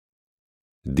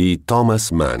di Thomas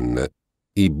Mann,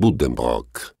 i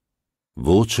Buddenbrook.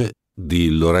 Voce di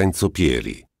Lorenzo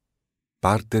Pieri.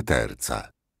 Parte terza.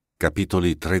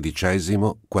 Capitoli 13,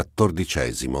 14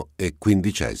 e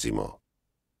 15.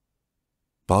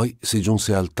 Poi si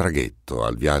giunse al traghetto,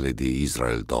 al viale di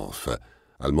Israeldorf,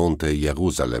 al monte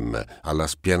Gerusalem, alla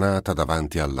spianata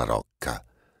davanti alla rocca.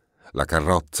 La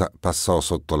carrozza passò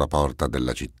sotto la porta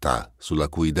della città, sulla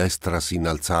cui destra si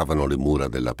innalzavano le mura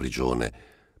della prigione.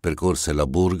 Percorse la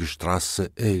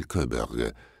Burgstrasse e il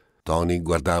Coburg. Tony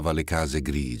guardava le case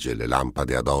grigie, le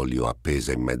lampade ad olio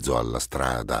appese in mezzo alla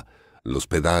strada,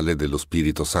 l'ospedale dello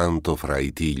Spirito Santo fra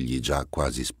i tigli già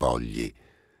quasi spogli.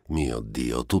 Mio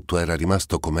Dio, tutto era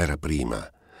rimasto com'era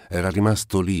prima. Era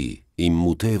rimasto lì,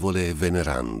 immutevole e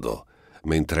venerando,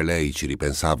 mentre lei ci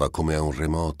ripensava come a un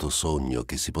remoto sogno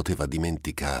che si poteva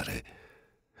dimenticare.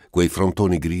 Quei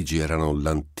frontoni grigi erano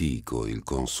l'antico, il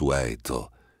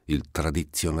consueto, il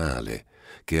tradizionale,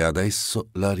 che adesso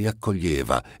la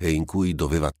riaccoglieva e in cui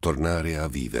doveva tornare a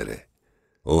vivere.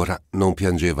 Ora non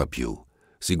piangeva più,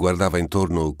 si guardava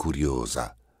intorno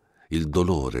curiosa. Il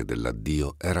dolore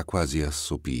dell'addio era quasi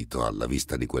assopito alla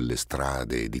vista di quelle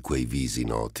strade e di quei visi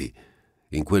noti.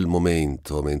 In quel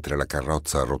momento, mentre la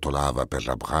carrozza rotolava per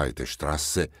la Breite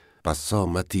Strasse, passò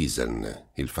Mathiesen,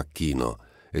 il facchino,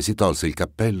 e si tolse il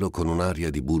cappello con un'aria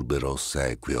di burbero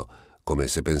ossequio, come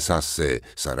se pensasse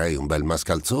 «sarei un bel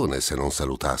mascalzone se non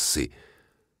salutassi».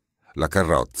 La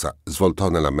carrozza svoltò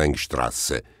nella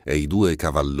Mengstrasse e i due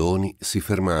cavalloni si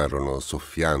fermarono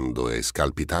soffiando e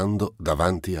scalpitando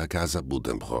davanti a casa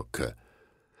Buddenbrook.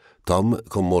 Tom,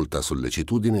 con molta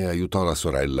sollecitudine, aiutò la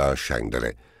sorella a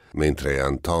scendere, mentre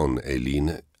Anton e Lynn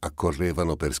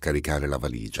accorrevano per scaricare la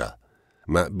valigia.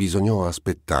 Ma bisognò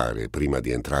aspettare prima di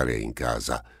entrare in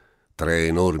casa. 3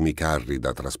 enormi carri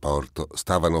da trasporto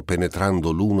stavano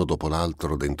penetrando l'uno dopo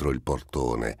l'altro dentro il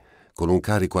portone, con un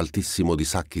carico altissimo di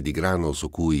sacchi di grano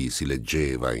su cui si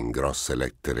leggeva in grosse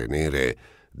lettere nere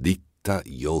 «Ditta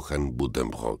Johann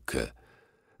Buddenbrook».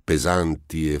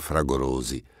 Pesanti e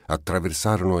fragorosi,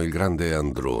 attraversarono il grande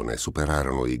androne,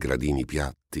 superarono i gradini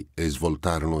piatti e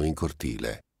svoltarono in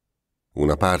cortile.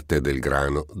 Una parte del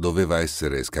grano doveva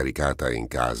essere scaricata in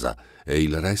casa e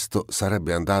il resto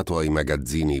sarebbe andato ai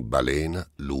magazzini Balena,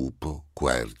 Lupo,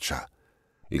 Quercia.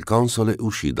 Il console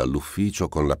uscì dall'ufficio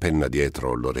con la penna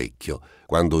dietro l'orecchio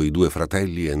quando i 2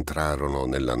 fratelli entrarono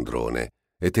nell'androne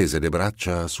e tese le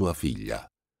braccia a sua figlia.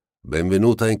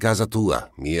 «Benvenuta in casa tua,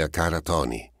 mia cara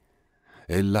Tony».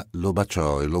 Ella lo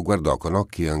baciò e lo guardò con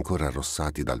occhi ancora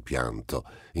rossati dal pianto,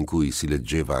 in cui si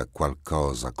leggeva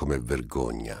qualcosa come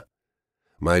vergogna.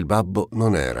 Ma il babbo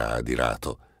non era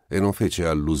adirato e non fece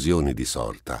allusioni di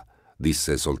sorta.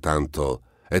 Disse soltanto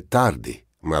 «È tardi,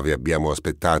 ma vi abbiamo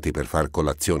aspettati per far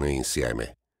colazione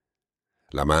insieme».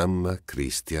 La mamma,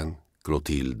 Christian,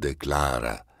 Clotilde,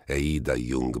 Clara e Ida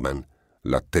Jungmann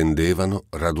l'attendevano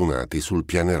radunati sul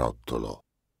pianerottolo.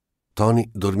 Tony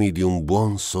dormì di un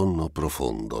buon sonno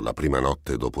profondo la prima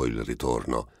notte dopo il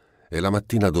ritorno e la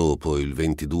mattina dopo, il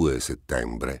 22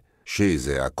 settembre,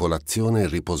 scese a colazione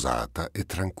riposata e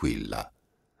tranquilla.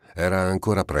 Era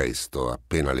ancora presto,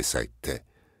 appena le 7.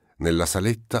 Nella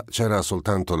saletta c'era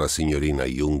soltanto la signorina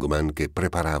Jungmann che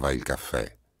preparava il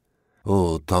caffè.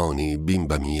 «Oh, Tony,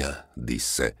 bimba mia»,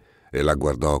 disse, e la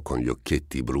guardò con gli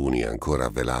occhietti bruni ancora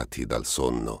velati dal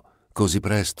sonno. «Così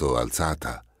presto,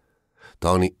 alzata?»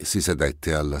 Tony si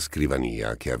sedette alla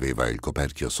scrivania che aveva il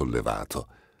coperchio sollevato.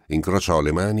 Incrociò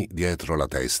le mani dietro la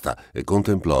testa e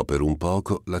contemplò per un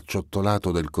poco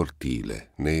l'acciottolato del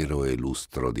cortile, nero e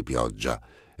lustro di pioggia,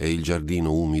 e il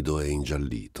giardino umido e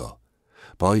ingiallito.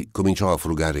 Poi cominciò a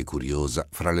frugare curiosa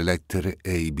fra le lettere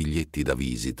e i biglietti da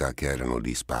visita che erano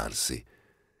lì sparsi.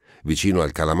 Vicino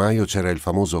al calamaio c'era il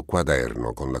famoso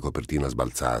quaderno con la copertina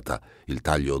sbalzata, il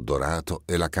taglio dorato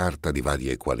e la carta di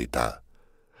varie qualità.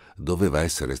 Doveva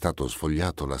essere stato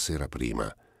sfogliato la sera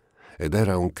prima. Ed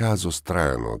era un caso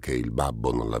strano che il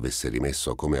babbo non l'avesse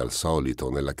rimesso come al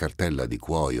solito nella cartella di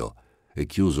cuoio e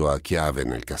chiuso a chiave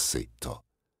nel cassetto.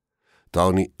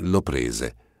 Tony lo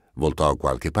prese, voltò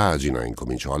qualche pagina,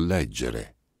 incominciò a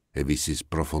leggere e vi si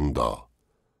sprofondò.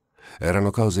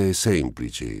 Erano cose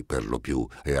semplici per lo più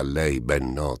e a lei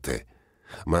ben note,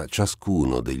 ma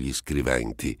ciascuno degli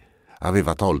scriventi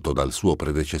aveva tolto dal suo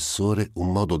predecessore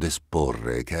un modo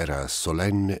d'esporre che era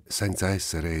solenne senza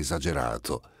essere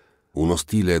esagerato, uno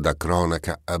stile da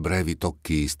cronaca a brevi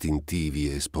tocchi istintivi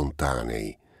e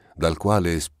spontanei, dal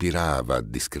quale spirava,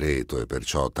 discreto e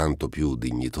perciò tanto più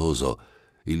dignitoso,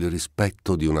 il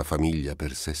rispetto di una famiglia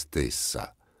per se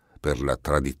stessa, per la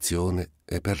tradizione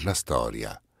e per la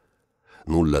storia.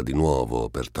 Nulla di nuovo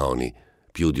per Tony,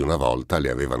 Più di una volta le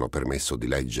avevano permesso di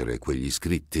leggere quegli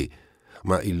scritti,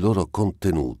 ma il loro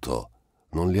contenuto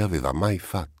non le aveva mai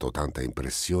fatto tanta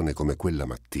impressione come quella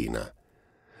mattina.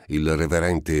 Il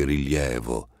reverente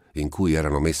rilievo in cui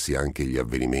erano messi anche gli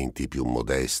avvenimenti più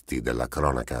modesti della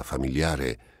cronaca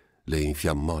familiare le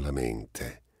infiammò la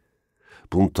mente.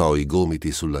 Puntò i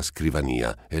gomiti sulla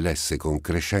scrivania e lesse con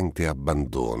crescente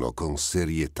abbandono, con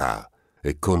serietà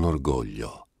e con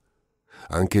orgoglio.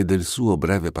 Anche del suo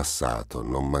breve passato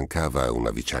non mancava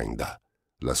una vicenda.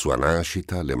 La sua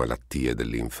nascita, le malattie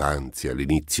dell'infanzia,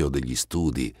 l'inizio degli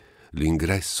studi,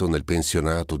 l'ingresso nel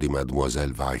pensionato di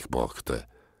Mademoiselle Weichbocht,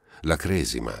 la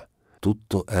cresima.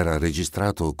 Tutto era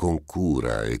registrato con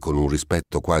cura e con un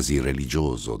rispetto quasi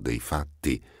religioso dei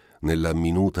fatti nella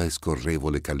minuta e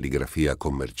scorrevole calligrafia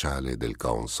commerciale del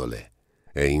console.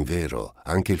 E invero,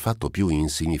 anche il fatto più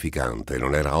insignificante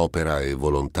non era opera e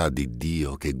volontà di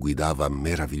Dio che guidava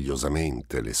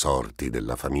meravigliosamente le sorti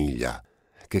della famiglia.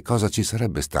 Che cosa ci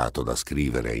sarebbe stato da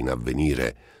scrivere in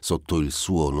avvenire sotto il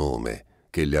suo nome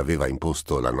che le aveva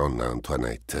imposto la nonna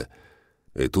Antoinette?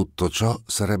 E tutto ciò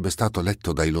sarebbe stato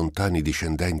letto dai lontani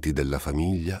discendenti della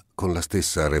famiglia con la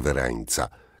stessa reverenza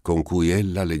con cui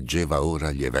ella leggeva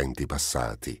ora gli eventi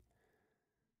passati.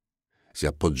 Si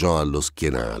appoggiò allo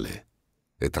schienale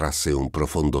e trasse un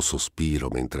profondo sospiro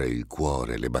mentre il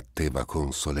cuore le batteva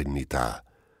con solennità.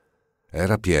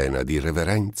 Era piena di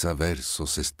reverenza verso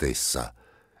se stessa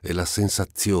e la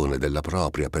sensazione della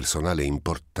propria personale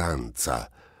importanza,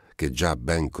 che già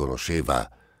ben conosceva,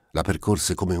 la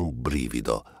percorse come un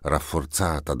brivido,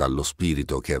 rafforzata dallo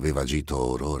spirito che aveva agito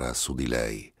or ora su di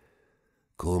lei.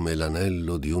 Come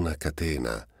l'anello di una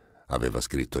catena, aveva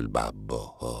scritto il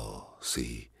babbo. Oh,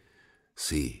 sì,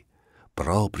 sì,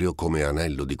 proprio come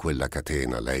anello di quella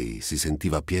catena lei si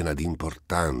sentiva piena di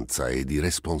importanza e di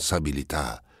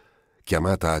responsabilità,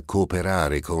 chiamata a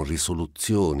cooperare con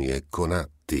risoluzioni e con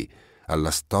atti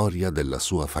alla storia della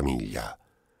sua famiglia.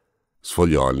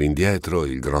 Sfogliò all'indietro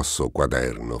il grosso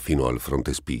quaderno fino al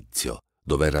frontespizio,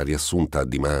 dove era riassunta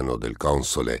di mano del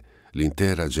console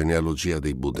l'intera genealogia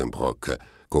dei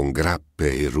Buddenbrook, con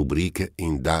grappe e rubriche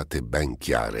in date ben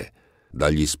chiare,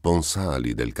 dagli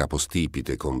sponsali del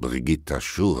capostipite con Brigitta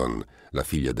Schuren, la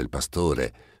figlia del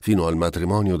pastore, fino al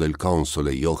matrimonio del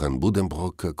console Johann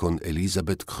Buddenbrook con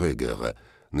Elisabeth Kröger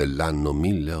nell'anno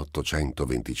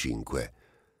 1825.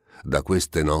 Da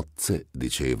queste nozze,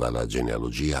 diceva la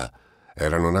genealogia,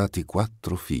 erano nati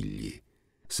 4 figli.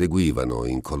 Seguivano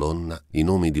in colonna i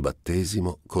nomi di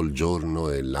battesimo col giorno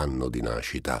e l'anno di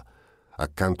nascita.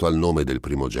 Accanto al nome del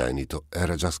primogenito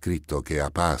era già scritto che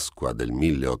a Pasqua del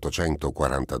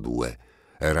 1842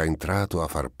 era entrato a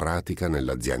far pratica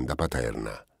nell'azienda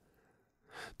paterna.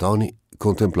 Tony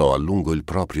contemplò a lungo il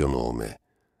proprio nome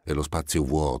e lo spazio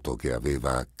vuoto che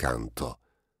aveva accanto.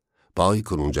 Poi,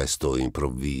 con un gesto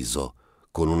improvviso,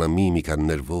 con una mimica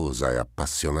nervosa e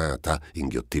appassionata,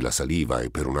 inghiottì la saliva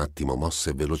e per un attimo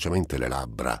mosse velocemente le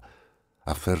labbra.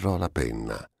 Afferrò la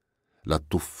penna, la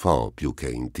tuffò più che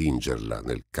intingerla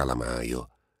nel calamaio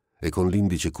e con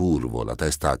l'indice curvo, la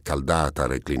testa accaldata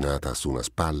reclinata su una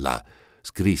spalla,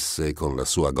 scrisse con la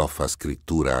sua goffa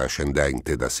scrittura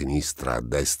ascendente da sinistra a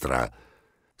destra: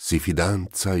 si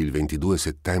fidanza il 22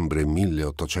 settembre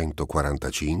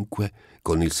 1845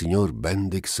 con il signor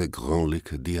Bendix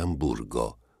Grunlich di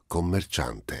Amburgo,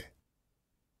 commerciante.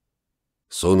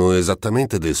 Sono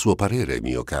esattamente del suo parere,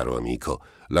 mio caro amico.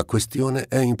 La questione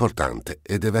è importante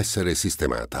e deve essere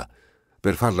sistemata.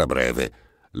 Per farla breve,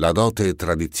 la dote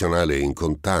tradizionale in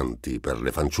contanti per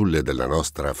le fanciulle della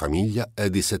nostra famiglia è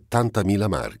di 70.000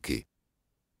 marchi.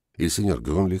 Il signor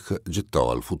Grunlich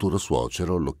gettò al futuro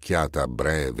suocero l'occhiata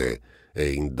breve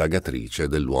e indagatrice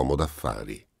dell'uomo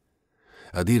d'affari.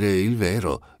 A dire il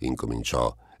vero,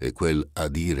 incominciò, e quel a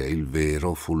dire il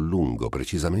vero fu lungo,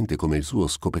 precisamente come il suo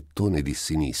scopettone di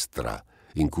sinistra,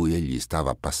 in cui egli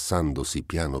stava passandosi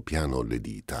piano piano le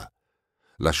dita.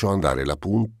 Lasciò andare la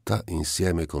punta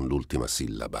insieme con l'ultima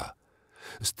sillaba.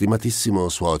 «Stimatissimo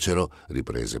suocero»,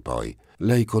 riprese poi,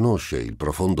 «lei conosce il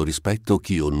profondo rispetto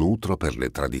ch'io nutro per le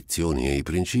tradizioni e i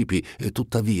principi e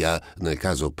tuttavia, nel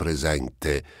caso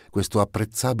presente, questo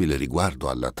apprezzabile riguardo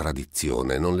alla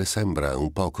tradizione non le sembra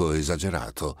un poco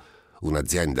esagerato?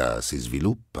 Un'azienda si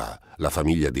sviluppa, la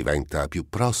famiglia diventa più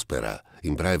prospera,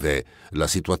 in breve la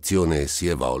situazione si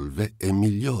evolve e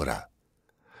migliora».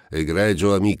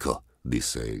 «Egregio amico»,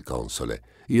 disse il console,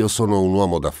 «io sono un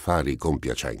uomo d'affari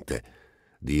compiacente.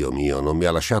 Dio mio, non mi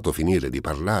ha lasciato finire di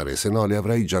parlare, se no le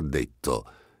avrei già detto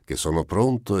che sono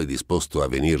pronto e disposto a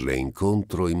venirle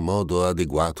incontro in modo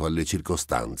adeguato alle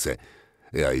circostanze,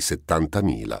 e ai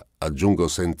 70.000 aggiungo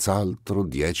senz'altro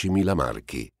 10.000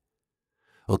 marchi».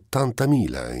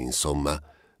 80.000, insomma,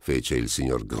 fece il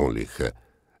signor Grünlich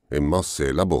e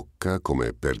mosse la bocca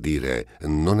come per dire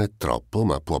non è troppo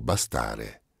ma può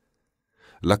bastare.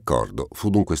 L'accordo fu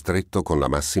dunque stretto con la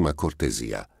massima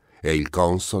cortesia e il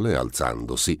console,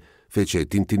 alzandosi, fece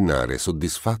tintinnare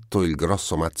soddisfatto il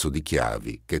grosso mazzo di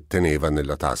chiavi che teneva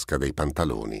nella tasca dei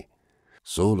pantaloni.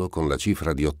 Solo con la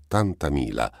cifra di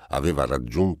 80.000 aveva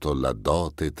raggiunto la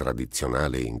dote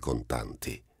tradizionale in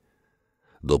contanti.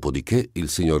 Dopodiché il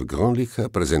signor Grünlich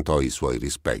presentò i suoi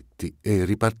rispetti e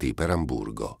ripartì per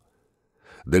Amburgo.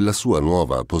 Della sua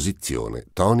nuova posizione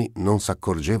Toni non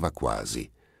s'accorgeva quasi.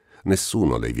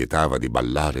 Nessuno le vietava di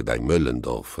ballare dai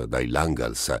Möllendorf, dai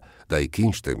Langels, dai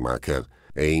Kinstermacher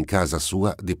e in casa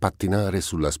sua di pattinare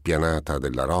sulla spianata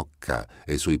della Rocca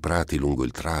e sui prati lungo il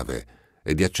Trave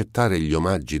e di accettare gli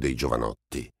omaggi dei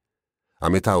giovanotti. A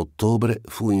metà ottobre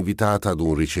fu invitata ad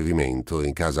un ricevimento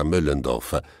in casa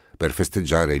Möllendorf per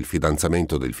festeggiare il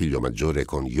fidanzamento del figlio maggiore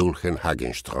con Jürgen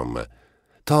Hagenström.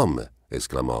 «Tom»,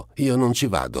 esclamò, «io non ci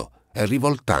vado, è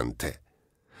rivoltante».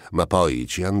 Ma poi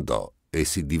ci andò e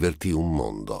si divertì un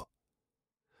mondo.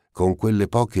 Con quelle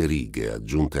poche righe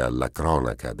aggiunte alla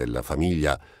cronaca della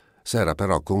famiglia s'era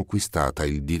però conquistata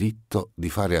il diritto di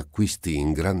fare acquisti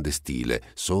in grande stile,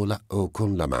 sola o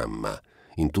con la mamma,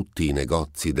 in tutti i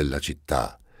negozi della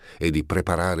città, e di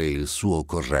preparare il suo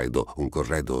corredo, un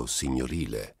corredo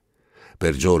signorile.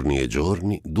 Per giorni e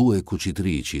giorni 2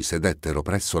 cucitrici sedettero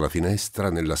presso la finestra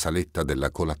nella saletta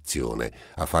della colazione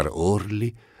a far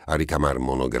orli, a ricamar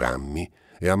monogrammi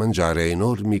e a mangiare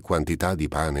enormi quantità di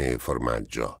pane e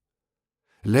formaggio.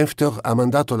 «Lefter ha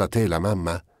mandato la tela,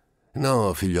 mamma?»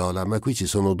 «No, figliola, ma qui ci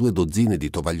sono 2 dozzine di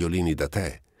tovagliolini da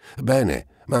tè». «Bene,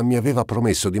 ma mi aveva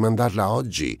promesso di mandarla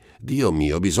oggi. Dio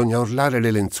mio, bisogna orlare le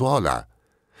lenzuola».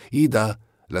 «Ida,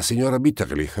 la signora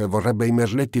Bitterlich vorrebbe i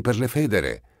merletti per le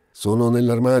federe». «Sono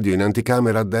nell'armadio in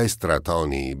anticamera a destra,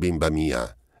 Toni, bimba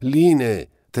mia». «Line,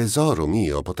 tesoro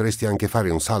mio, potresti anche fare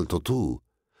un salto tu».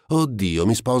 «Oddio,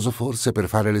 mi sposo forse per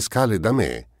fare le scale da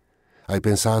me». «Hai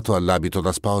pensato all'abito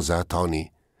da sposa, Toni?»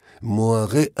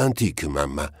 «Moiré antique,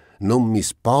 mamma. Non mi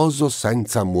sposo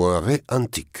senza moiré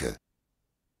antique».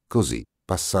 Così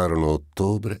passarono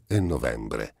ottobre e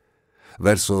novembre.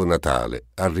 Verso Natale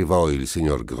arrivò il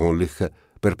signor Grünlich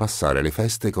per passare le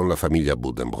feste con la famiglia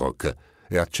Buddenbrook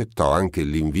e accettò anche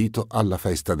l'invito alla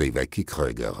festa dei vecchi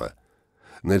Kröger.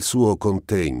 Nel suo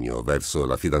contegno verso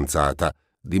la fidanzata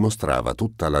dimostrava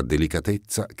tutta la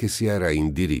delicatezza che si era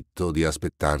in diritto di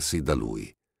aspettarsi da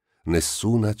lui.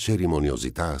 Nessuna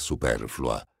cerimoniosità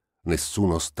superflua,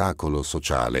 nessun ostacolo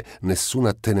sociale,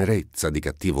 nessuna tenerezza di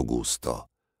cattivo gusto.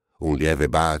 Un lieve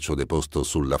bacio deposto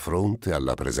sulla fronte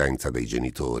alla presenza dei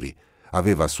genitori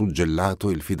aveva suggellato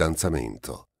il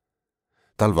fidanzamento.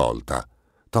 Talvolta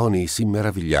Toni si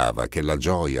meravigliava che la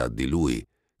gioia di lui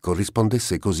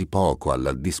corrispondesse così poco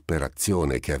alla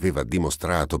disperazione che aveva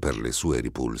dimostrato per le sue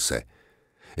ripulse.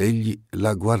 Egli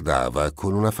la guardava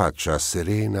con una faccia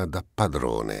serena da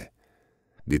padrone.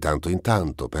 Di tanto in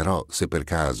tanto, però, se per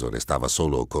caso restava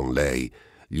solo con lei,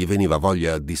 gli veniva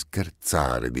voglia di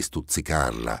scherzare, di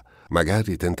stuzzicarla,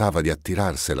 magari tentava di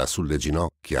attirarsela sulle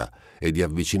ginocchia e di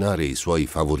avvicinare i suoi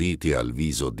favoriti al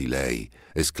viso di lei,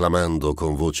 esclamando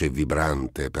con voce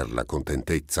vibrante per la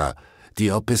contentezza: «Ti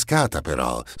ho pescata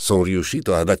però, son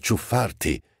riuscito ad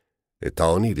acciuffarti». E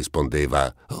Toni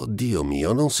rispondeva: «Oh Dio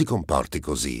mio, non si comporti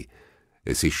così»,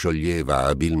 e si scioglieva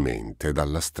abilmente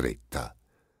dalla stretta.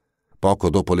 Poco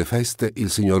dopo le feste il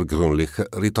signor Grünlich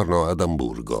ritornò ad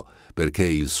Amburgo perché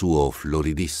il suo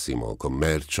floridissimo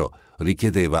commercio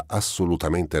richiedeva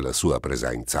assolutamente la sua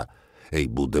presenza e i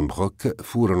Buddenbrook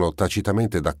furono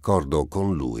tacitamente d'accordo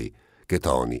con lui che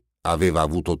Toni aveva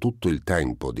avuto tutto il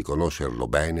tempo di conoscerlo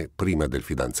bene prima del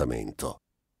fidanzamento.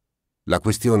 La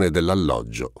questione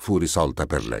dell'alloggio fu risolta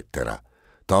per lettera.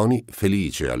 Toni,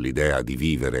 felice all'idea di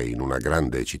vivere in una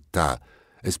grande città,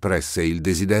 espresse il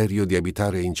desiderio di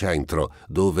abitare in centro,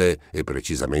 dove, e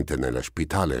precisamente nella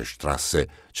Spitalerstrasse,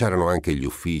 c'erano anche gli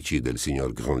uffici del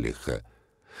signor Grünlich.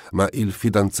 Ma il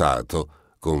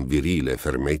fidanzato, con virile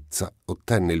fermezza,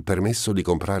 ottenne il permesso di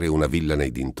comprare una villa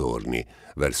nei dintorni,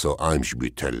 verso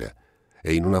Eimsbüttel,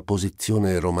 e in una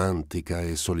posizione romantica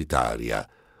e solitaria,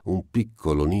 un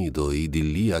piccolo nido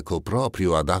idilliaco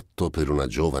proprio adatto per una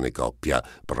giovane coppia,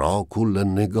 procul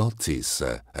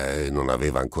negotiis, non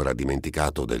aveva ancora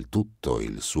dimenticato del tutto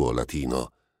il suo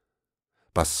latino.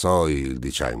 Passò il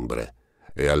dicembre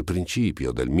e al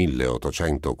principio del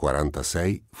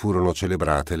 1846 furono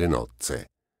celebrate le nozze.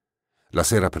 La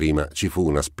sera prima ci fu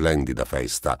una splendida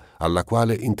festa alla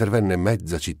quale intervenne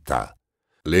mezza città.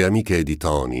 Le amiche di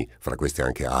Tony, fra queste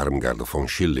anche Armgard von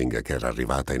Schilling, che era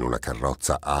arrivata in una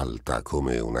carrozza alta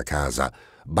come una casa,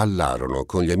 ballarono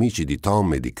con gli amici di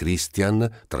Tom e di Christian,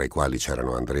 tra i quali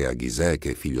c'erano Andrea Ghisè,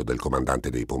 che è figlio del comandante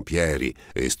dei pompieri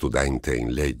e studente in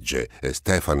legge, e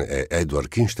Stefan e Edward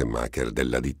Kinstenmacher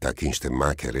della ditta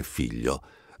Kinstenmacher e figlio,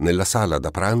 nella sala da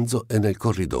pranzo e nel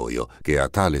corridoio, che a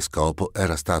tale scopo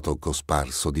era stato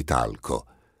cosparso di talco.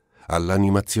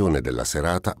 All'animazione della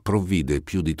serata provvide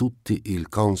più di tutti il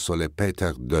console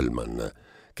Peter Döllmann,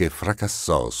 che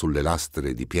fracassò sulle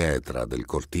lastre di pietra del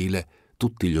cortile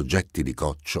tutti gli oggetti di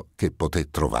coccio che poté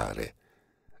trovare.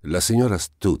 La signora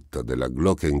Stutt della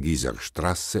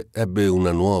Glockengießerstrasse ebbe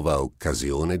una nuova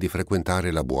occasione di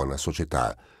frequentare la buona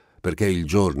società, perché il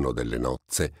giorno delle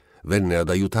nozze venne ad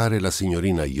aiutare la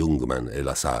signorina Jungmann e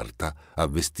la sarta a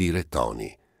vestire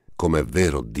Tony. Come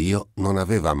vero Dio non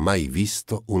aveva mai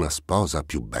visto una sposa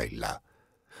più bella.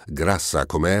 Grassa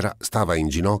com'era, stava in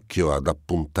ginocchio ad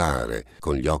appuntare,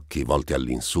 con gli occhi volti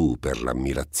all'insù per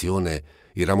l'ammirazione,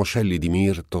 i ramoscelli di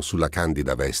mirto sulla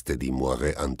candida veste di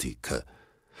moiré antique.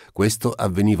 Questo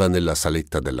avveniva nella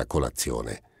saletta della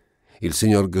colazione. Il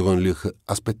signor Grünlich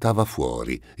aspettava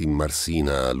fuori, in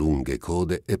marsina a lunghe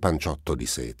code e panciotto di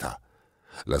seta.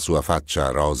 La sua faccia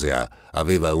rosea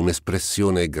aveva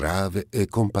un'espressione grave e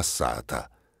compassata.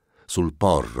 Sul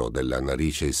porro della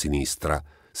narice sinistra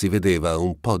si vedeva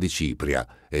un po' di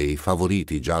cipria e i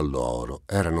favoriti giallo-oro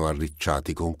erano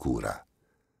arricciati con cura.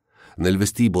 Nel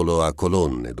vestibolo a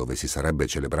colonne dove si sarebbe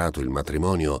celebrato il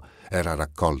matrimonio era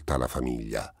raccolta la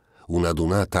famiglia,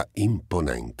 un'adunata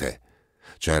imponente.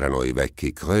 C'erano i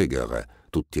vecchi Kröger,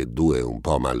 tutti e due un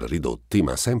po' mal ridotti,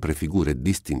 ma sempre figure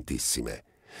distintissime.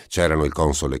 C'erano il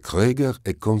console Kröger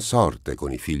e consorte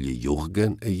con i figli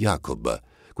Jürgen e Jacob,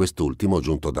 quest'ultimo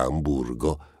giunto da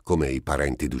Amburgo come i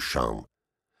parenti Duchamp.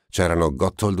 C'erano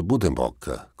Gotthold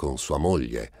Buddenbrook con sua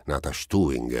moglie, nata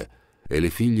Stuing, e le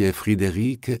figlie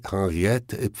Friederike,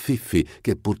 Henriette e Pfiffi,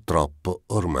 che purtroppo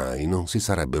ormai non si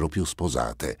sarebbero più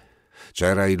sposate.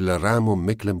 C'era il ramo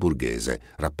mecklenburghese,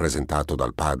 rappresentato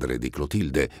dal padre di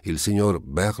Clotilde, il signor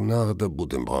Bernhard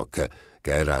Buddenbrook,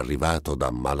 che era arrivato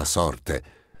da mala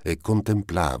sorte e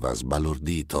contemplava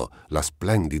sbalordito la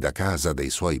splendida casa dei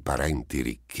suoi parenti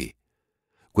ricchi.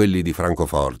 Quelli di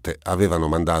Francoforte avevano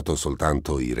mandato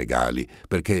soltanto i regali,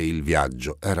 perché il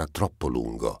viaggio era troppo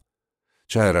lungo.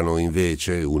 C'erano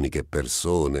invece uniche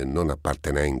persone non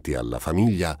appartenenti alla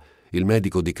famiglia, il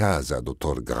medico di casa,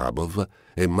 dottor Grabov,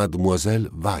 e Mademoiselle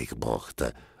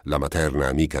Weibrocht, la materna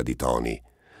amica di Tony,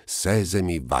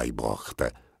 Sesemi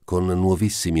Weibrocht, con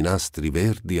nuovissimi nastri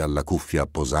verdi alla cuffia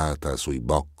posata sui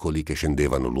boccoli che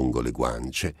scendevano lungo le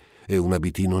guance e un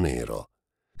abitino nero.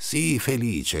 «Sii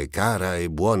felice, cara e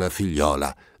buona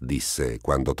figliola», disse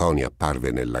quando Tony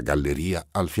apparve nella galleria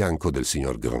al fianco del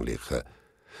signor Grünlich.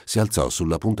 Si alzò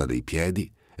sulla punta dei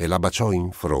piedi e la baciò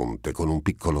in fronte con un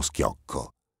piccolo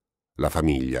schiocco. La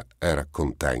famiglia era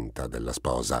contenta della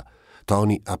sposa.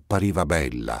 Tony appariva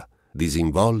bella,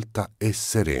 disinvolta e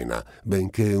serena,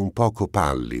 benché un poco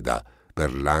pallida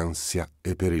per l'ansia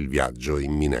e per il viaggio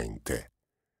imminente.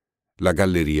 La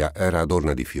galleria era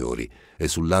adorna di fiori e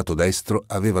sul lato destro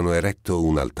avevano eretto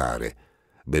un altare.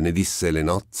 Benedisse le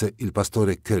nozze il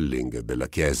pastore Kölling della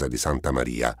chiesa di Santa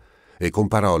Maria e con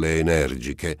parole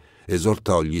energiche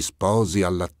esortò gli sposi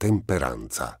alla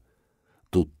temperanza.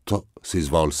 Tutto si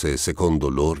svolse secondo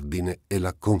l'ordine e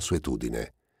la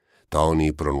consuetudine.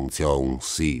 Tony pronunziò un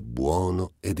sì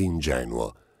buono ed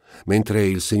ingenuo, mentre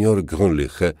il signor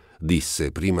Grünlich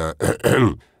disse prima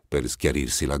per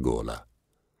schiarirsi la gola.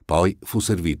 Poi fu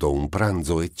servito un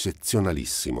pranzo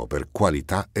eccezionalissimo per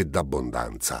qualità ed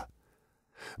abbondanza.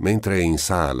 Mentre in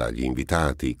sala gli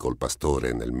invitati, col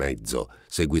pastore nel mezzo,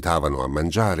 seguitavano a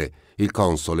mangiare, il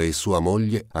console e sua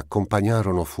moglie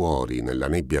accompagnarono fuori nella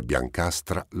nebbia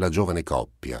biancastra la giovane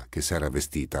coppia che s'era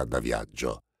vestita da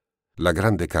viaggio. La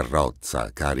grande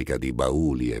carrozza, carica di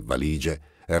bauli e valigie,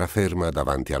 era ferma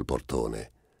davanti al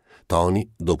portone. Tony,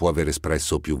 dopo aver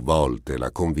espresso più volte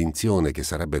la convinzione che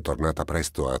sarebbe tornata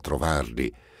presto a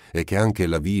trovarli e che anche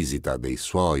la visita dei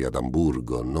suoi ad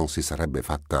Amburgo non si sarebbe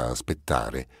fatta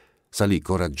aspettare, salì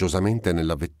coraggiosamente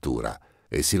nella vettura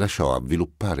e si lasciò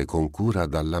avviluppare con cura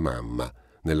dalla mamma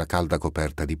nella calda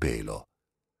coperta di pelo.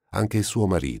 Anche suo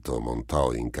marito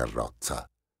montò in carrozza.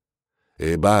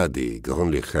 «E badi,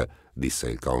 Grünlich», disse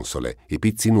il console, «i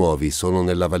pizzi nuovi sono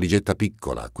nella valigetta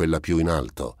piccola, quella più in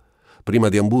alto. Prima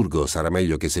di Amburgo sarà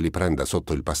meglio che se li prenda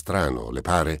sotto il pastrano, le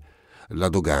pare? La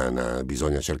dogana,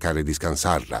 bisogna cercare di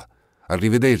scansarla.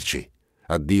 Arrivederci.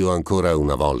 Addio ancora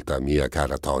una volta, mia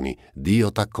cara Tony.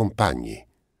 Dio t'accompagni».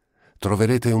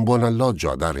 «Troverete un buon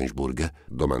alloggio ad Arendsburg?»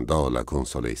 domandò la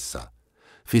consolessa.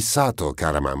 «Fissato,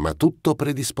 cara mamma, tutto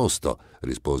predisposto»,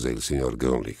 rispose il signor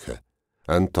Grünlich.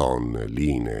 Anton,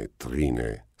 Line,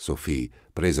 Trine, Sophie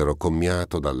presero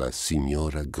commiato dalla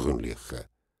signora Grünlich.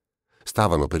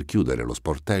 Stavano per chiudere lo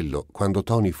sportello quando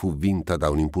Tony fu vinta da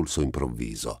un impulso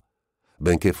improvviso.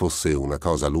 Benché fosse una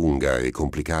cosa lunga e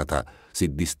complicata,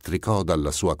 si districò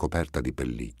dalla sua coperta di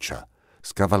pelliccia.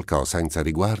 Scavalcò senza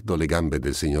riguardo le gambe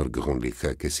del signor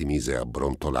Grünlich, che si mise a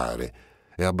brontolare,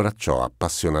 e abbracciò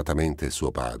appassionatamente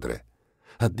suo padre.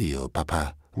 «Addio,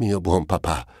 papà, mio buon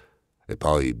papà!» E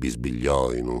poi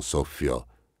bisbigliò in un soffio: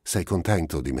 «Sei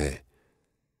contento di me?»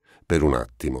 Per un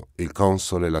attimo il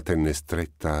console la tenne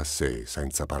stretta a sé,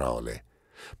 senza parole.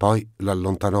 Poi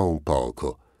l'allontanò un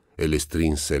poco e le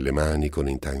strinse le mani con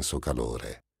intenso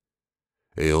calore.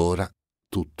 E ora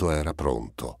tutto era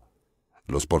pronto.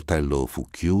 Lo sportello fu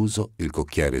chiuso, il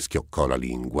cocchiere schioccò la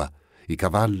lingua, i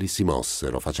cavalli si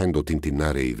mossero facendo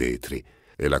tintinnare i vetri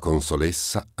e la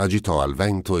consolessa agitò al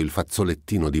vento il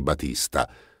fazzolettino di batista,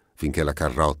 finché la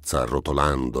carrozza,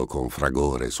 rotolando con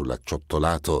fragore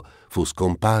sull'acciottolato, fu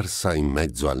scomparsa in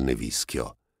mezzo al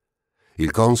nevischio.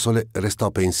 Il console restò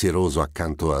pensieroso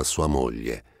accanto a sua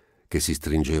moglie, che si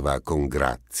stringeva con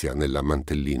grazia nella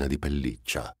mantellina di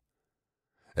pelliccia.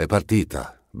 «È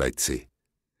partita, Betsy?»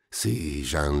 «Sì,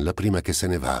 Jean, la prima che se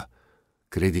ne va.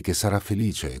 Credi che sarà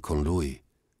felice con lui?»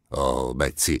 «Oh,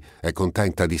 Betsy, è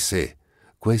contenta di sé.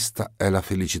 Questa è la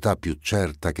felicità più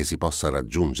certa che si possa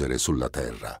raggiungere sulla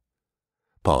terra».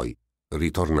 Poi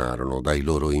ritornarono dai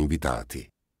loro invitati.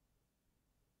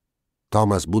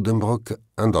 Thomas Buddenbrook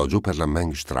andò giù per la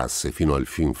Mengstrasse fino al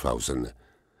Fünfhausen.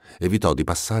 Evitò di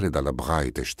passare dalla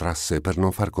Breite Strasse per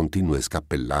non far continue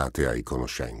scappellate ai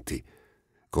conoscenti.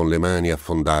 Con le mani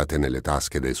affondate nelle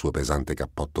tasche del suo pesante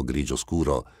cappotto grigio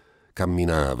scuro,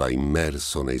 camminava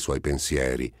immerso nei suoi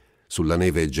pensieri sulla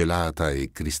neve gelata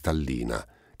e cristallina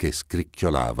che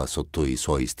scricchiolava sotto i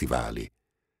suoi stivali.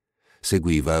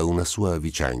 Seguiva una sua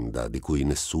vicenda di cui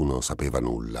nessuno sapeva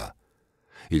nulla.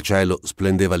 Il cielo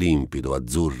splendeva limpido,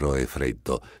 azzurro e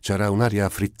freddo. C'era un'aria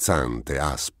frizzante,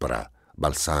 aspra,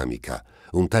 balsamica,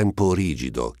 un tempo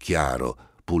rigido, chiaro,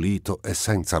 pulito e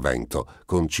senza vento,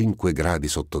 con 5 gradi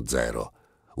sotto zero.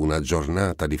 Una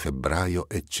giornata di febbraio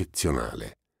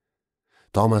eccezionale.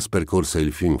 Thomas percorse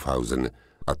il Fünfhausen,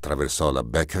 attraversò la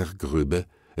Beckergrube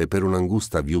e per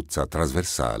un'angusta viuzza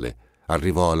trasversale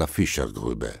arrivò alla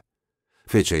Fischergrube.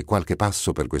 Fece qualche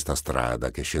passo per questa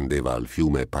strada che scendeva al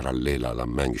fiume parallela alla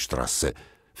Mengstrasse,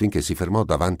 finché si fermò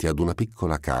davanti ad una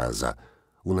piccola casa,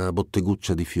 una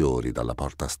botteguccia di fiori dalla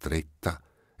porta stretta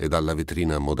e dalla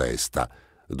vetrina modesta,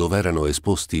 dove erano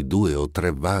esposti 2 o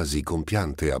 3 vasi con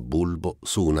piante a bulbo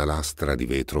su una lastra di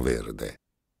vetro verde.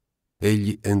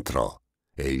 Egli entrò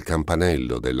e il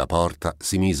campanello della porta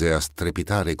si mise a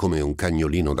strepitare come un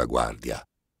cagnolino da guardia.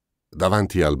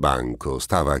 Davanti al banco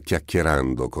stava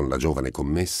chiacchierando con la giovane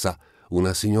commessa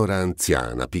una signora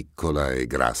anziana, piccola e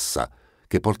grassa,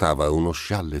 che portava uno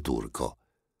scialle turco.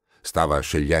 Stava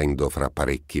scegliendo fra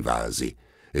parecchi vasi,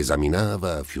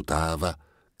 esaminava, fiutava,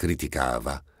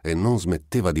 criticava e non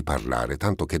smetteva di parlare,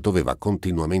 tanto che doveva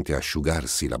continuamente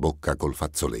asciugarsi la bocca col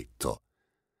fazzoletto.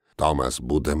 Thomas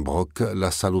Buddenbrook la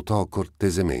salutò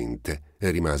cortesemente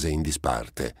e rimase in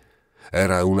disparte.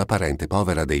 Era una parente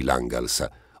povera dei Langals,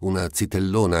 una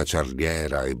zitellona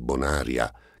ciarliera e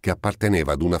bonaria che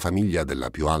apparteneva ad una famiglia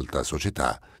della più alta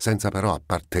società, senza però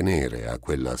appartenere a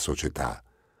quella società.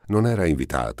 Non era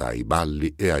invitata ai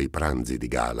balli e ai pranzi di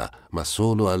gala, ma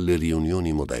solo alle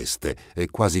riunioni modeste, e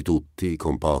quasi tutti,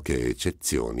 con poche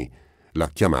eccezioni, la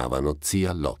chiamavano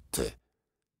zia Lotte.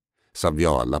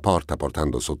 S'avviò alla porta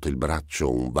portando sotto il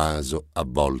braccio un vaso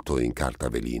avvolto in carta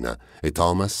velina e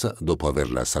Thomas, dopo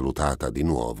averla salutata di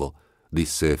nuovo,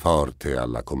 disse forte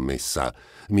alla commessa: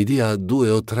 «Mi dia 2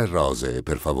 o 3 rose,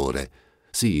 per favore.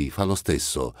 Sì, fa lo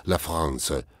stesso, la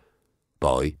France».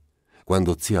 Poi,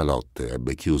 quando zia Lotte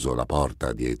ebbe chiuso la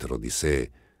porta dietro di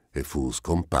sé e fu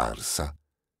scomparsa,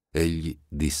 egli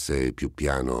disse più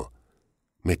piano: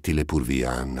 «Mettile pur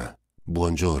via, Anna.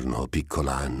 Buongiorno,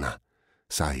 piccola Anna.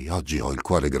 Sai, oggi ho il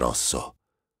cuore grosso».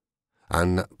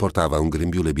 Anna portava un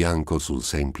grembiule bianco sul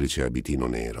semplice abitino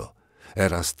nero.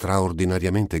 Era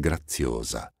straordinariamente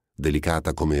graziosa,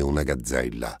 delicata come una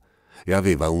gazzella, e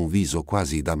aveva un viso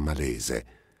quasi da malese,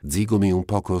 zigomi un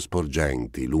poco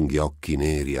sporgenti, lunghi occhi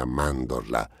neri a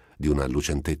mandorla, di una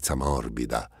lucentezza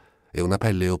morbida, e una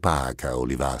pelle opaca,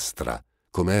 olivastra,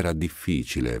 come era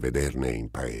difficile vederne in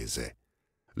paese.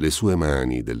 Le sue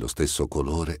mani, dello stesso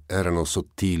colore, erano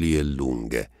sottili e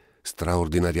lunghe,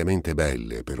 straordinariamente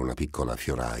belle per una piccola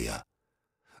fioraia.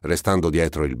 Restando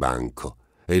dietro il banco,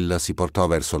 ella si portò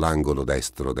verso l'angolo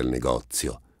destro del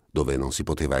negozio, dove non si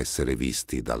poteva essere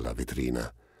visti dalla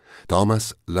vetrina.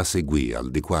 Thomas la seguì al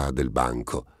di qua del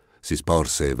banco, si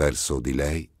sporse verso di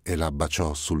lei e la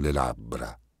baciò sulle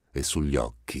labbra e sugli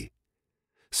occhi.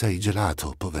 «Sei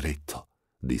gelato, poveretto»,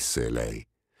 disse lei.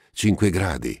 «5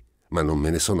 gradi, ma non me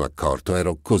ne sono accorto,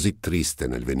 ero così triste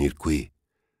nel venir qui».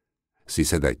 Si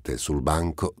sedette sul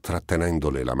banco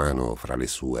trattenendole la mano fra le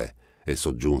sue e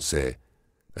soggiunse: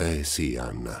 «Sì,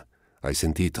 Anna, hai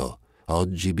sentito?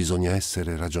 Oggi bisogna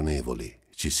essere ragionevoli,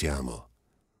 ci siamo».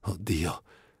 «Oh Dio!»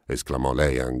 esclamò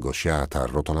lei angosciata,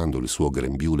 arrotolando il suo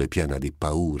grembiule piena di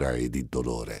paura e di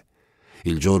dolore.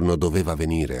 «Il giorno doveva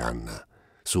venire, Anna.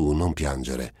 Su, non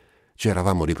piangere. Ci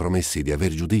eravamo ripromessi di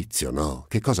aver giudizio, no?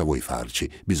 Che cosa vuoi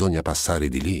farci? Bisogna passare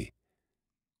di lì».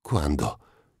 «Quando?»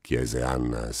 chiese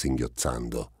Anna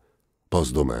singhiozzando.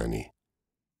 «Posdomani».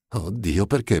 «Oh Dio,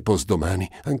 perché posdomani?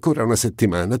 Ancora una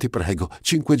settimana, ti prego,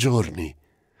 5 giorni».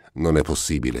 «Non è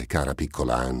possibile, cara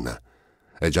piccola Anna.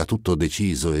 È già tutto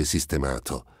deciso e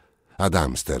sistemato. Ad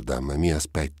Amsterdam mi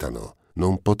aspettano.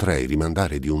 Non potrei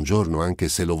rimandare di un giorno anche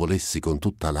se lo volessi con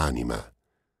tutta l'anima».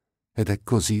 «Ed è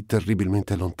così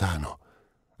terribilmente lontano».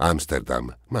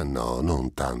 «Amsterdam? Ma no,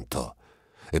 non tanto.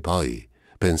 E poi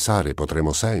pensare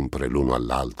potremo sempre l'uno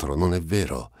all'altro, non è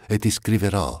vero? E ti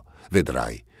scriverò,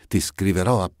 vedrai, ti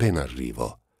scriverò appena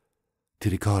arrivo». «Ti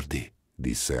ricordi?»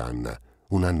 disse Anna,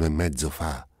 1 anno e mezzo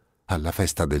fa, alla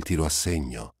festa del tiro a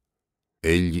segno.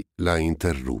 Egli la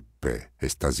interruppe,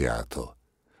 estasiato.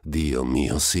 «Dio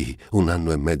mio, sì, 1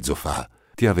 anno e mezzo fa.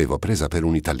 Ti avevo presa per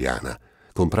un'italiana.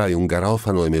 Comprai un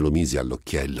garofano e me lo misi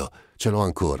all'occhiello. Ce l'ho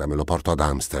ancora, me lo porto ad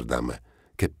Amsterdam.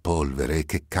 Che polvere e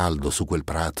che caldo su quel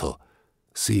prato.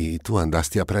 Sì, tu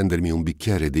andasti a prendermi un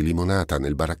bicchiere di limonata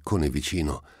nel baraccone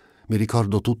vicino. Mi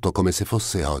ricordo tutto come se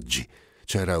fosse oggi.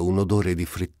 C'era un odore di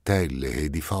frittelle e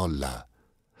di folla.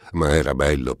 Ma era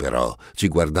bello però, ci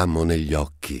guardammo negli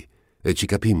occhi e ci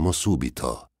capimmo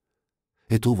subito.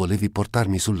 E tu volevi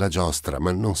portarmi sulla giostra,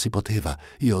 ma non si poteva.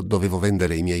 Io dovevo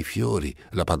vendere i miei fiori,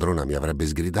 la padrona mi avrebbe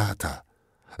sgridata».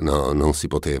 «No, non si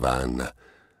poteva, Anna.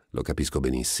 Lo capisco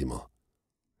benissimo».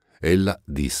 Ella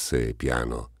disse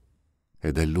piano: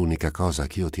 «Ed è l'unica cosa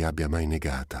che io ti abbia mai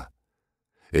negata».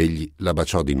 Egli la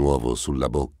baciò di nuovo sulla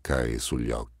bocca e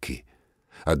sugli occhi.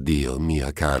 «Addio,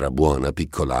 mia cara, buona,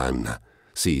 piccola Anna.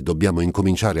 Sì, dobbiamo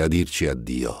incominciare a dirci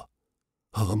addio».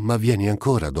 «Oh, ma vieni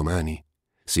ancora domani?»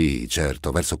 «Sì,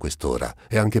 certo, verso quest'ora,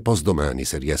 e anche posdomani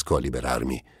se riesco a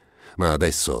liberarmi. Ma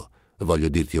adesso voglio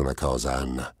dirti una cosa,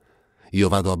 Anna. Io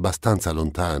vado abbastanza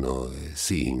lontano, e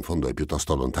sì, in fondo è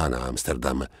piuttosto lontana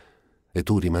Amsterdam, e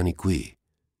tu rimani qui.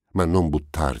 Ma non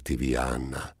buttarti via,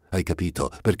 Anna, hai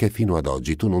capito? Perché fino ad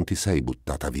oggi tu non ti sei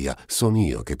buttata via, son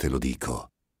io che te lo dico».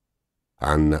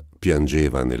 Anna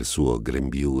piangeva nel suo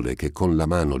grembiule che con la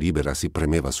mano libera si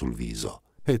premeva sul viso.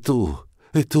 «E tu?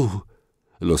 E tu?»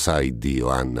 «Lo sai Dio,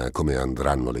 Anna, come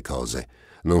andranno le cose.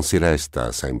 Non si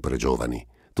resta sempre giovani.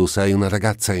 Tu sei una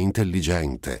ragazza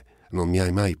intelligente. Non mi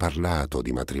hai mai parlato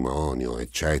di matrimonio,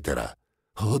 eccetera».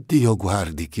 «Oh Dio,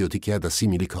 guardi che io ti chieda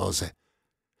simili cose».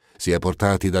 «Si è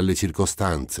portati dalle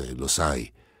circostanze, lo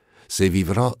sai. Se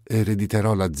vivrò,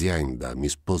 erediterò l'azienda, mi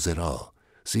sposerò.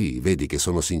 Sì, vedi che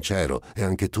sono sincero, e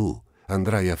anche tu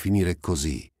andrai a finire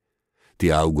così.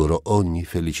 Ti auguro ogni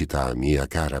felicità, mia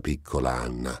cara piccola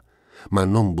Anna. Ma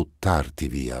non buttarti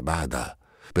via, bada,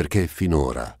 perché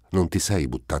finora non ti sei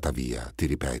buttata via, ti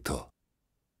ripeto».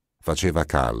 Faceva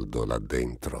caldo là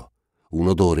dentro. Un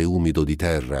odore umido di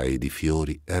terra e di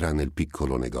fiori era nel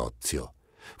piccolo negozio.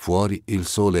 Fuori il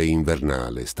sole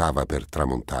invernale stava per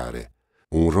tramontare.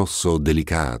 Un rosso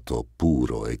delicato,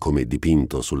 puro e come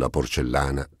dipinto sulla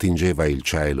porcellana tingeva il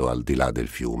cielo al di là del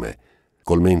fiume.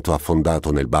 Col mento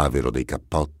affondato nel bavero dei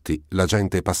cappotti, la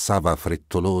gente passava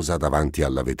frettolosa davanti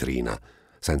alla vetrina,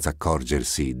 senza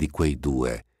accorgersi di quei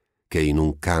 2 che in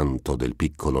un canto del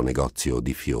piccolo negozio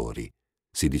di fiori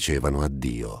si dicevano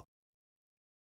addio.